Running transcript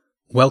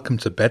Welcome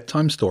to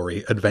Bedtime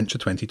Story Adventure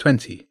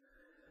 2020,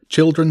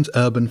 Children's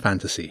Urban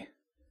Fantasy.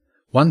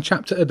 One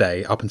chapter a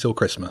day up until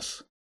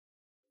Christmas.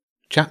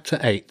 Chapter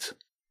 8.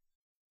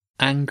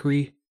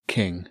 Angry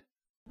King.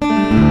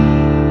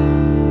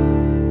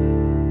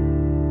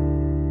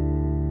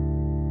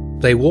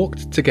 They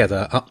walked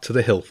together up to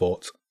the hill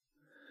fort.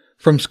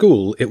 From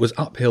school, it was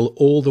uphill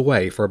all the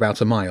way for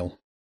about a mile.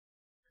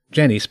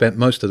 Jenny spent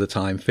most of the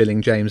time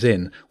filling James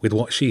in with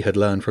what she had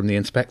learned from the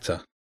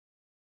inspector.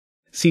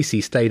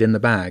 Cece stayed in the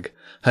bag,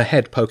 her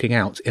head poking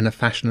out in a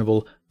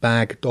fashionable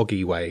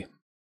bag-doggy way.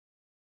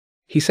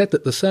 He said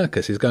that the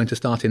circus is going to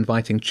start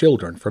inviting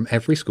children from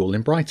every school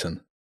in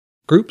Brighton,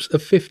 groups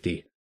of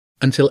 50,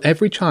 until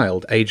every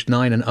child aged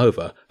 9 and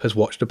over has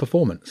watched a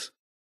performance.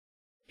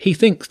 He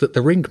thinks that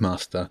the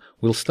ringmaster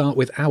will start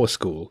with our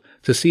school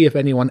to see if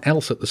anyone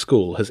else at the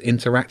school has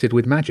interacted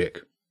with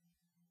magic.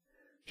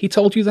 He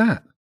told you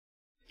that?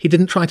 He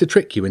didn't try to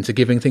trick you into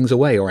giving things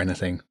away or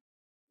anything?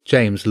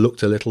 James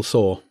looked a little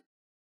sore.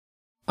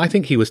 I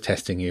think he was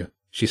testing you,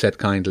 she said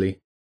kindly.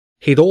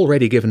 He'd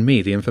already given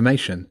me the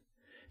information.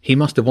 He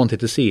must have wanted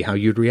to see how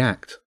you'd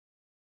react.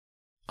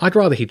 I'd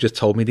rather he'd just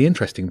told me the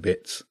interesting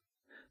bits.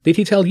 Did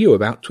he tell you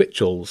about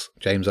Twitchell's?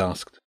 James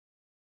asked.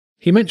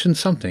 He mentioned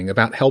something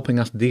about helping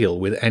us deal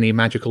with any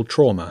magical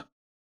trauma.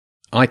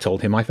 I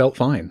told him I felt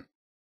fine.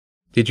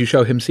 Did you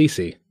show him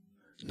Cece?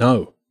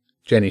 No,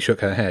 Jenny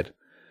shook her head.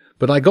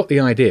 But I got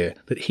the idea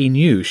that he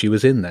knew she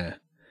was in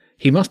there.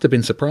 He must have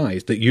been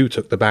surprised that you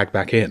took the bag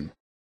back in.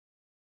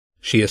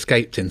 She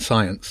escaped in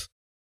science.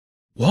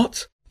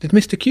 What? Did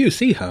Mr. Q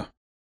see her?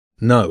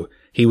 No,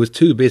 he was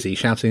too busy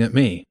shouting at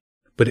me.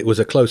 But it was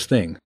a close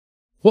thing.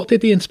 What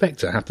did the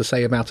inspector have to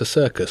say about a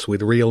circus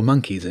with real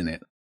monkeys in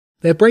it?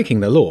 They're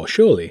breaking the law,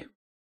 surely.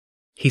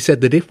 He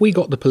said that if we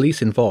got the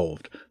police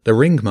involved, the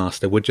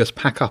ringmaster would just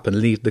pack up and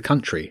leave the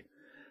country.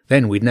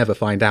 Then we'd never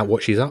find out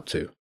what she's up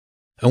to.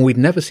 And we'd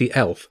never see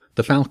Elf,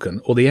 the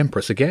Falcon, or the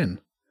Empress again.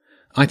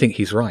 I think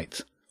he's right.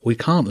 We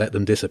can't let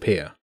them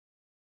disappear.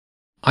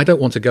 I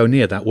don't want to go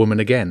near that woman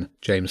again,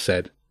 James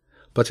said,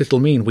 but it'll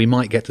mean we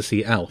might get to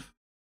see Elf.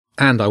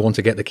 And I want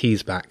to get the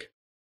keys back.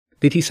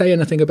 Did he say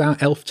anything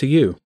about Elf to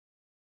you?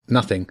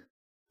 Nothing.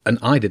 And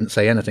I didn't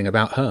say anything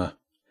about her.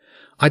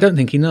 I don't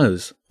think he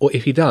knows, or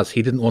if he does,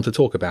 he didn't want to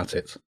talk about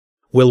it.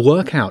 We'll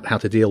work out how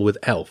to deal with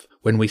Elf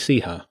when we see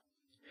her.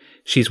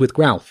 She's with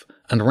Gralf,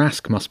 and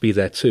Rask must be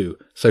there too,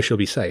 so she'll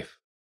be safe.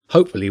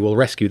 Hopefully we'll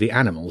rescue the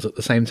animals at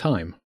the same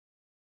time.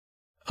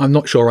 I'm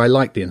not sure I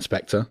like the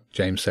inspector,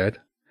 James said.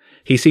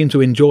 He seemed to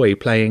enjoy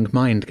playing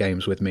mind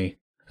games with me,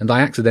 and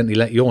I accidentally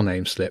let your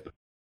name slip.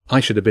 I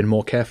should have been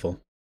more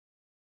careful.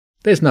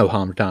 There's no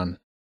harm done.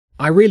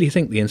 I really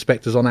think the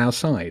inspector's on our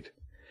side.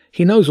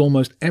 He knows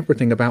almost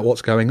everything about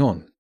what's going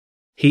on.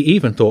 He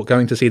even thought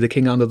going to see the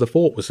king under the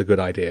fort was a good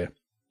idea.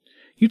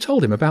 You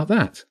told him about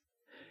that.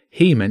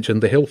 He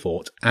mentioned the hill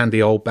fort and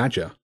the old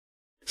badger.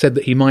 Said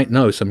that he might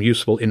know some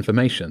useful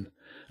information,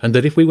 and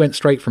that if we went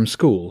straight from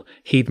school,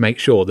 he'd make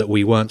sure that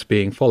we weren't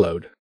being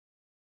followed.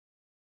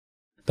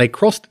 They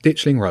crossed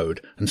Ditchling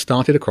Road and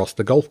started across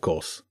the golf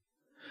course.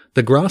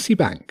 The grassy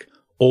bank,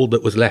 all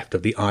that was left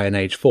of the Iron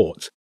Age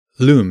fort,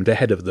 loomed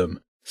ahead of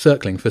them,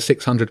 circling for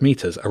 600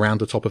 metres around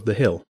the top of the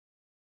hill.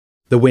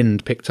 The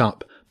wind picked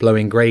up,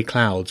 blowing grey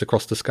clouds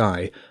across the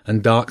sky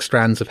and dark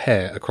strands of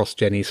hair across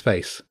Jenny's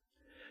face.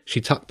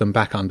 She tucked them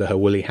back under her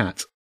woolly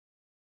hat.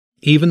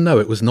 Even though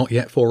it was not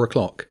yet 4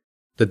 o'clock,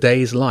 the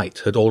day's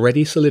light had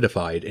already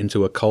solidified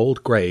into a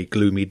cold grey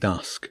gloomy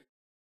dusk.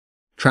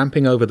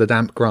 Tramping over the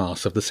damp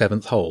grass of the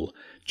 7th hole,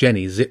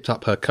 Jenny zipped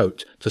up her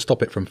coat to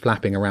stop it from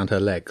flapping around her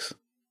legs.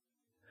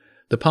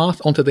 The path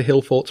onto the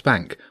hill fort's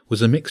bank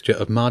was a mixture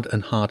of mud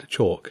and hard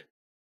chalk.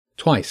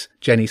 Twice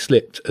Jenny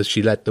slipped as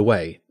she led the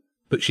way,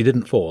 but she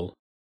didn't fall.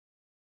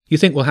 You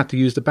think we'll have to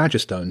use the badger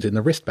stones in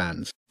the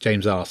wristbands?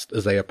 James asked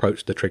as they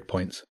approached the trig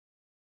points.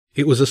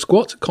 It was a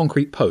squat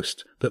concrete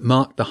post that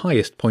marked the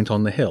highest point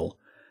on the hill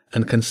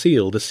and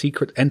concealed a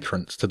secret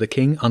entrance to the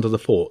king under the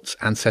fort's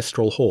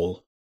ancestral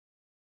hall.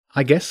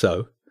 I guess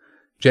so.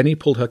 Jenny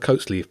pulled her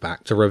coat sleeve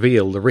back to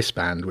reveal the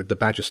wristband with the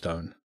badger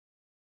stone.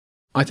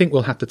 I think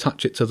we'll have to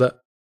touch it to the...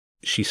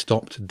 She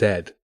stopped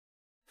dead.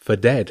 For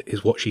dead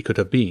is what she could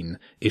have been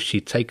if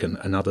she'd taken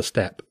another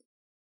step.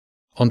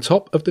 On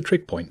top of the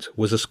trig point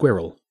was a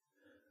squirrel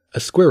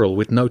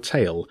with no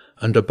tail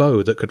and a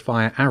bow that could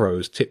fire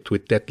arrows tipped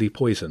with deadly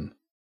poison.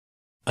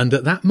 And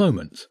at that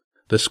moment,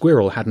 the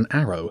squirrel had an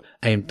arrow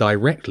aimed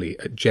directly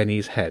at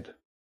Jenny's head.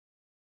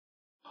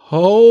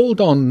 Hold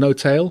on, No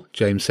Tail,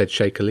 James said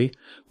shakily.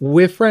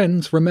 We're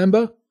friends,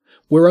 remember?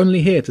 We're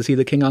only here to see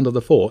the king under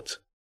the fort.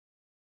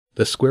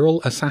 The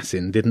squirrel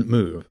assassin didn't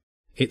move.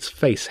 Its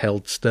face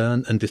held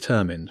stern and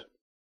determined.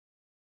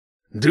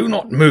 Do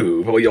not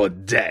move or you're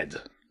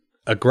dead.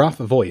 A gruff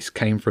voice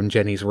came from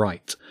Jenny's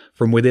right,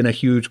 from within a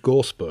huge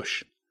gorse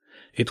bush.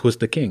 It was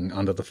the king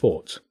under the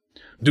fort.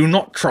 Do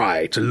not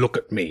try to look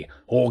at me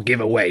or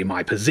give away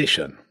my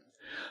position.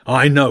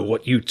 I know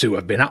what you two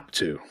have been up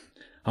to.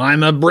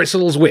 I'm a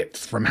bristle's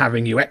width from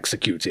having you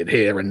executed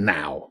here and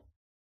now.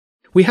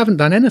 We haven't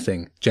done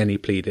anything, Jenny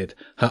pleaded,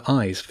 her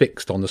eyes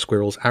fixed on the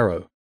squirrel's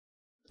arrow.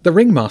 The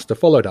ringmaster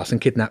followed us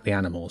and kidnapped the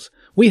animals.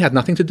 We had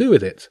nothing to do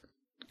with it.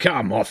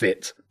 Come off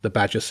it, the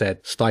badger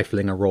said,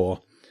 stifling a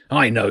roar.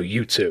 I know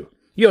you two.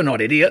 You're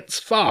not idiots,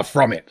 far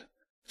from it.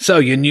 So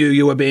you knew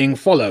you were being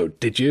followed,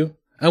 did you?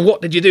 And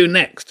what did you do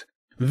next?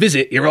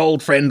 Visit your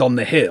old friend on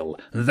the hill.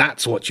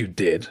 That's what you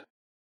did.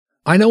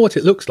 I know what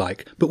it looks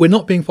like, but we're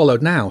not being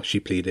followed now, she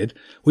pleaded.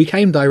 We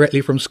came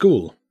directly from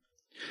school.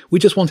 We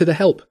just wanted to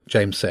help,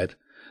 James said.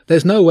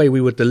 There's no way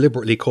we would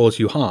deliberately cause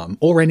you harm,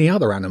 or any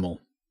other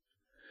animal.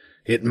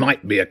 It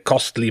might be a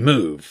costly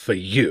move for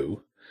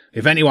you.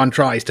 If anyone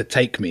tries to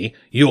take me,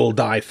 you'll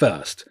die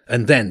first,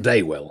 and then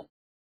they will.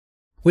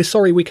 We're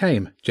sorry we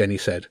came, Jenny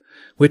said.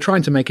 We're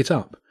trying to make it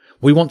up.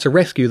 We want to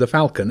rescue the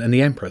falcon and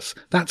the Empress,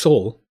 that's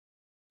all.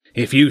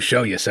 If you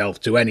show yourself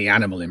to any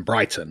animal in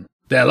Brighton,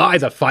 they'll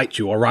either fight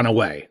you or run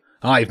away.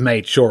 I've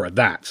made sure of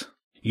that.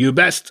 You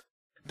best...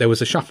 There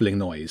was a shuffling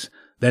noise,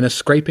 then a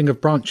scraping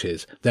of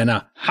branches, then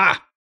a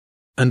ha!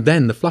 And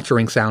then the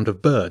fluttering sound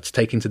of birds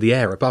taking to the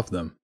air above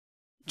them.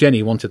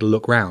 Jenny wanted to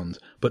look round,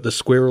 but the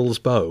squirrel's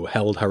bow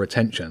held her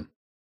attention.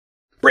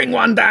 Bring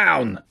one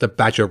down! The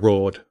badger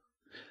roared.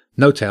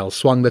 No-Tail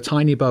swung the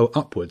tiny bow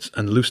upwards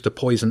and loosed a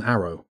poison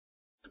arrow.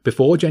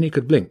 Before Jenny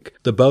could blink,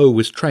 the bow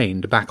was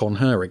trained back on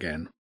her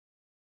again.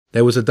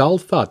 There was a dull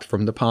thud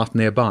from the path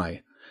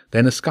nearby,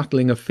 then a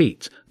scuttling of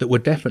feet that were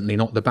definitely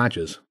not the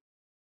badger's.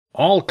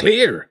 All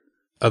clear,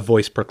 a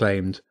voice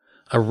proclaimed,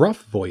 a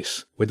rough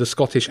voice with a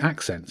Scottish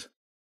accent.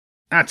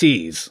 At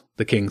ease,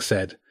 the king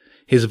said,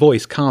 his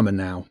voice calmer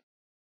now.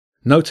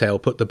 No-Tail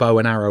put the bow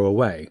and arrow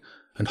away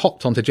and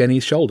hopped onto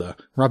Jenny's shoulder,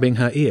 rubbing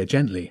her ear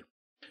gently.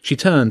 She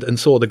turned and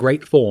saw the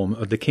great form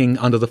of the king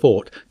under the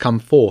fort come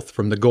forth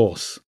from the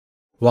gorse,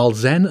 while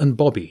Zen and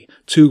Bobby,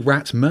 2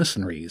 rat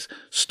mercenaries,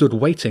 stood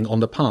waiting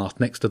on the path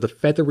next to the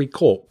feathery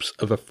corpse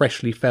of a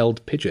freshly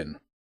felled pigeon.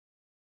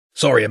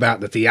 Sorry about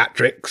the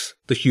theatrics,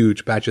 the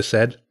huge badger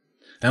said,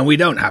 and we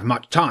don't have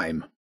much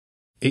time.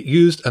 It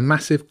used a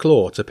massive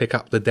claw to pick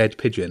up the dead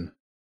pigeon.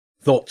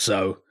 Thought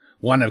so.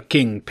 One of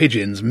King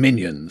Pigeon's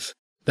minions.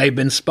 They've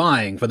been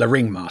spying for the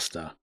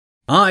ringmaster.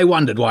 I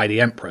wondered why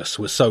the Empress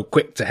was so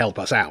quick to help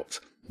us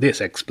out.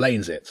 This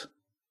explains it.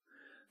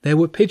 There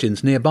were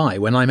pigeons nearby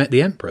when I met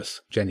the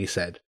Empress, Jenny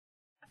said.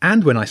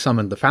 And when I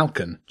summoned the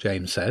falcon,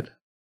 James said.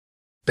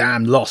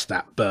 Damn lost,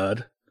 that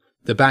bird.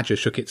 The badger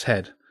shook its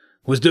head.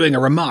 Was doing a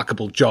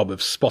remarkable job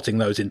of spotting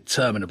those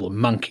interminable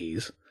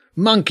monkeys.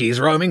 Monkeys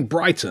roaming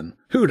Brighton.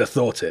 Who'd have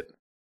thought it?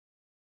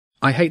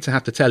 I hate to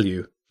have to tell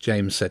you,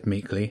 James said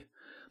meekly,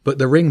 but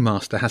the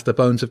ringmaster has the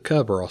bones of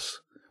Kerberos.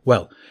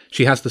 Well,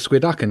 she has the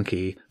Squidducken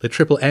key, the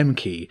Triple M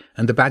key,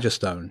 and the Badger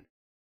Stone.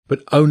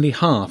 But only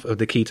half of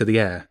the key to the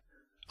air.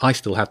 I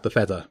still have the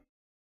feather.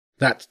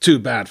 That's too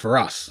bad for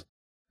us.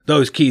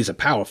 Those keys are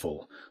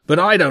powerful, but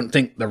I don't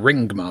think the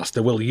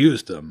ringmaster will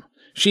use them.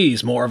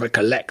 She's more of a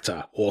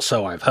collector, or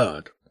so I've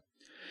heard.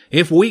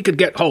 If we could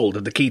get hold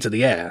of the key to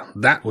the air,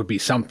 that would be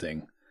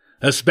something.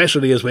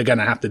 Especially as we're going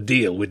to have to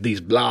deal with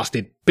these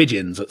blasted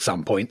pigeons at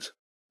some point.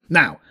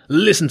 Now,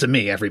 listen to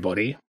me,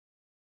 everybody.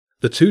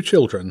 The 2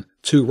 children,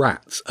 2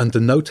 rats, and the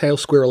no-tail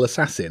squirrel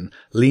assassin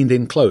leaned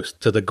in close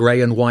to the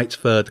grey and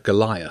white-furred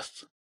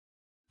Goliath.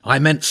 I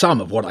meant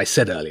some of what I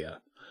said earlier.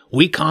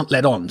 We can't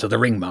let on to the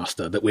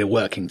ringmaster that we're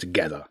working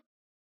together.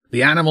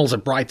 The animals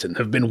of Brighton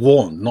have been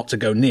warned not to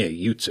go near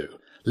you two,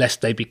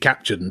 lest they be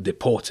captured and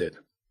deported.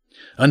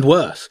 And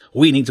worse,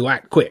 we need to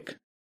act quick.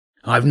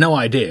 I've no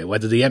idea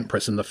whether the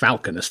Empress and the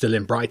Falcon are still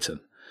in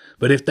Brighton,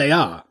 but if they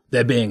are,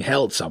 they're being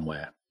held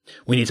somewhere.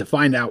 We need to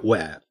find out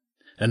where,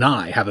 and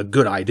I have a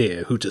good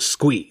idea who to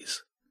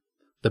squeeze.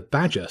 The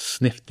badger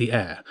sniffed the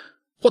air.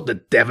 What the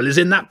devil is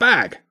in that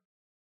bag?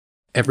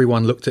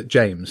 Everyone looked at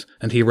James,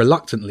 and he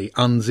reluctantly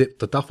unzipped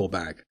the duffel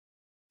bag.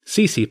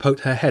 Cece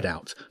poked her head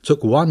out,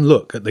 took one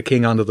look at the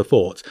king under the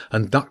fort,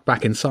 and ducked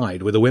back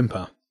inside with a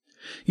whimper.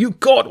 You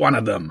caught one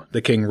of them,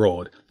 the king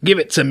roared. Give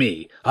it to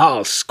me.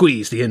 I'll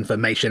squeeze the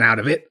information out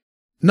of it.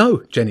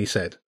 No, Jenny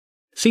said.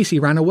 Cece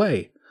ran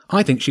away.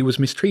 I think she was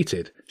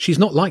mistreated. She's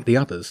not like the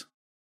others.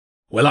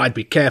 Well, I'd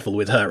be careful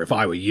with her if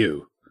I were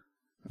you.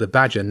 The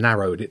badger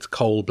narrowed its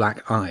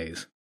coal-black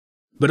eyes.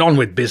 But on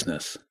with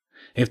business.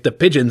 If the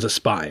pigeons are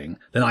spying,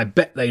 then I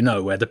bet they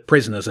know where the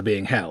prisoners are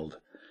being held.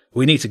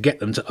 We need to get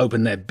them to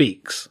open their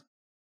beaks.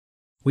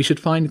 We should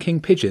find King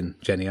Pigeon,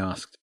 Jenny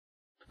asked.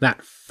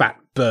 That fat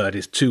bird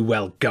is too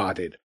well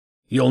guarded.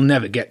 You'll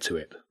never get to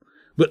it.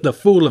 But the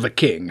fool of a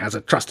king has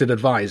a trusted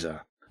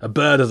adviser, a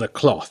bird of the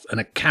cloth and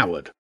a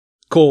coward,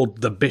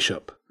 called the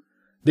bishop.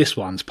 This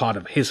one's part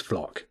of his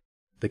flock.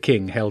 The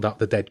king held up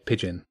the dead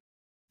pigeon.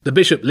 The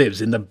bishop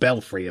lives in the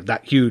belfry of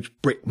that huge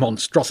brick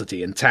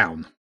monstrosity in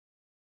town.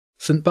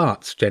 St.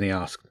 Bart's, Jenny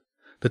asked.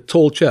 The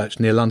tall church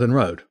near London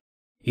Road.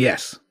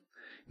 Yes.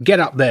 Get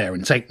up there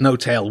and take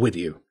No-Tail with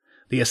you.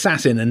 The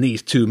assassin and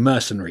these 2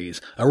 mercenaries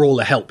are all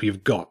the help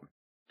you've got.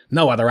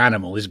 No other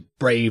animal is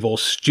brave or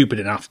stupid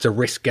enough to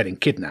risk getting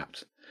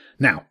kidnapped.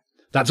 Now,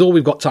 that's all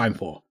we've got time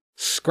for.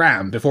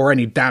 Scram before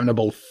any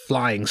damnable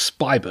flying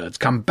spy birds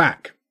come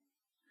back.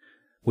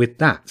 With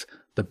that,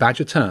 the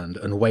badger turned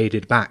and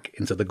waded back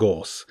into the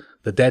gorse,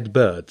 the dead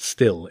bird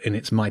still in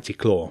its mighty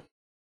claw.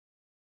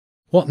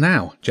 "What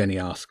now?" Jenny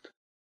asked.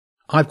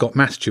 "I've got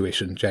maths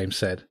tuition," James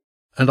said,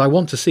 "and I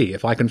want to see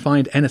if I can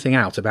find anything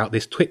out about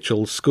this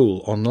Twitchell's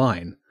school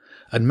online,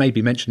 and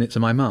maybe mention it to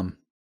my mum."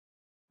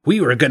 "We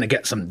were going to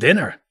get some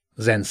dinner,"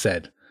 Zen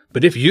said,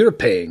 "but if you're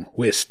paying,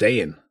 we're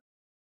staying."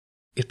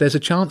 "If there's a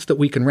chance that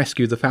we can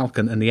rescue the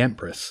Falcon and the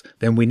Empress,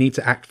 then we need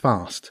to act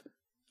fast."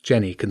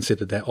 Jenny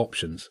considered their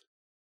options.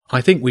 "I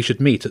think we should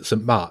meet at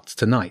St. Bart's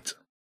tonight."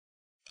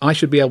 "I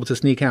should be able to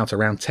sneak out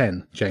around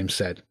 10, James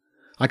said.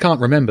 "I can't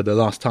remember the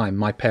last time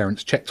my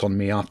parents checked on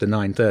me after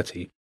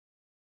 9:30.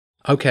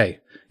 "OK,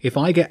 if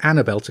I get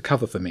Annabelle to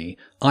cover for me,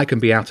 I can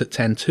be out at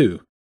 10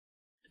 too."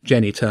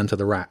 Jenny turned to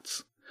the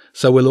rats.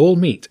 "So we'll all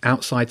meet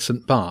outside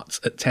St. Bart's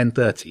at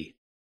 10:30.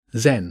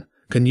 Zen,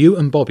 can you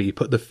and Bobby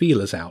put the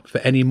feelers out for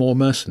any more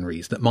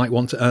mercenaries that might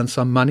want to earn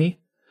some money?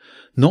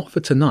 Not for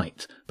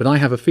tonight, but I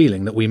have a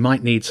feeling that we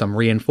might need some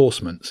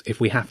reinforcements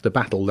if we have to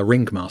battle the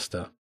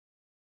ringmaster."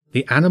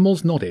 The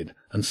animals nodded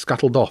and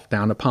scuttled off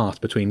down a path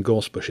between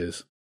gorse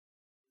bushes.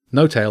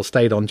 No-Tail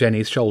stayed on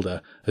Jenny's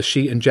shoulder as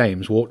she and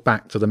James walked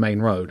back to the main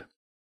road.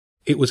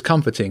 It was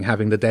comforting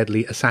having the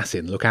deadly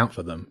assassin look out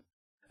for them,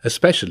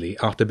 especially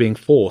after being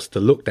forced to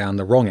look down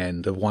the wrong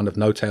end of one of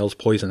No-Tail's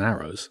poison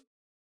arrows.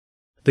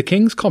 The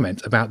king's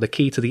comment about the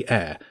key to the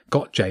air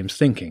got James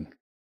thinking.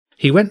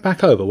 He went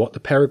back over what the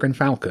Peregrine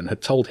Falcon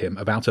had told him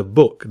about a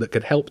book that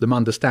could help them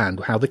understand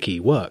how the key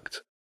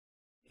worked.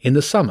 In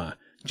the summer,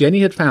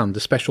 Jenny had found the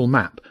special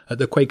map at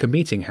the Quaker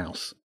Meeting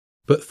House,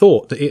 but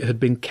thought that it had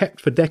been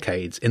kept for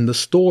decades in the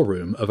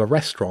storeroom of a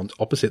restaurant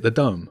opposite the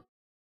dome.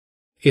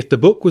 If the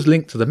book was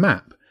linked to the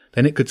map,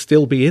 then it could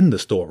still be in the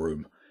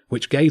storeroom,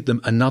 which gave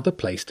them another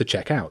place to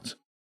check out.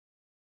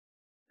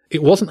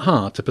 It wasn't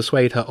hard to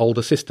persuade her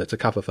older sister to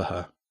cover for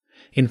her.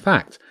 In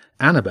fact,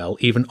 Annabelle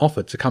even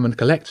offered to come and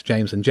collect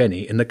James and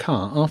Jenny in the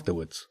car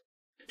afterwards.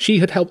 She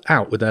had helped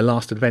out with their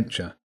last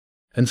adventure,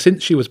 and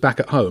since she was back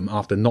at home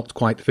after not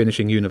quite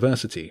finishing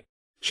university,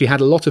 she had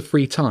a lot of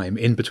free time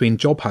in between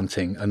job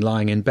hunting and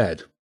lying in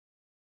bed.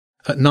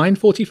 At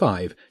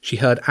 9:45, she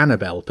heard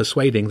Annabelle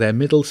persuading their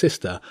middle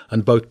sister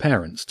and both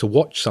parents to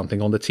watch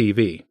something on the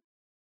TV.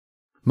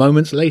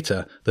 Moments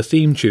later, the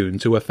theme tune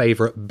to a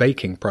favourite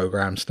baking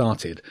programme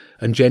started,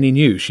 and Jenny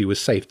knew she was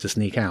safe to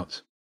sneak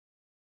out.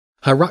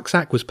 Her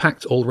rucksack was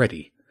packed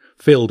already,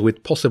 filled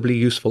with possibly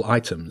useful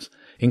items,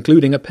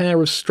 including a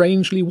pair of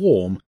strangely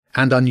warm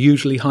and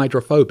unusually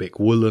hydrophobic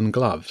woolen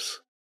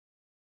gloves.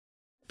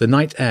 The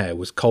night air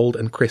was cold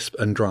and crisp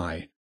and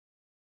dry,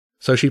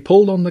 so she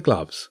pulled on the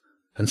gloves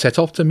and set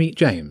off to meet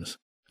James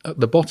at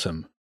the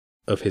bottom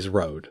of his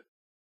road.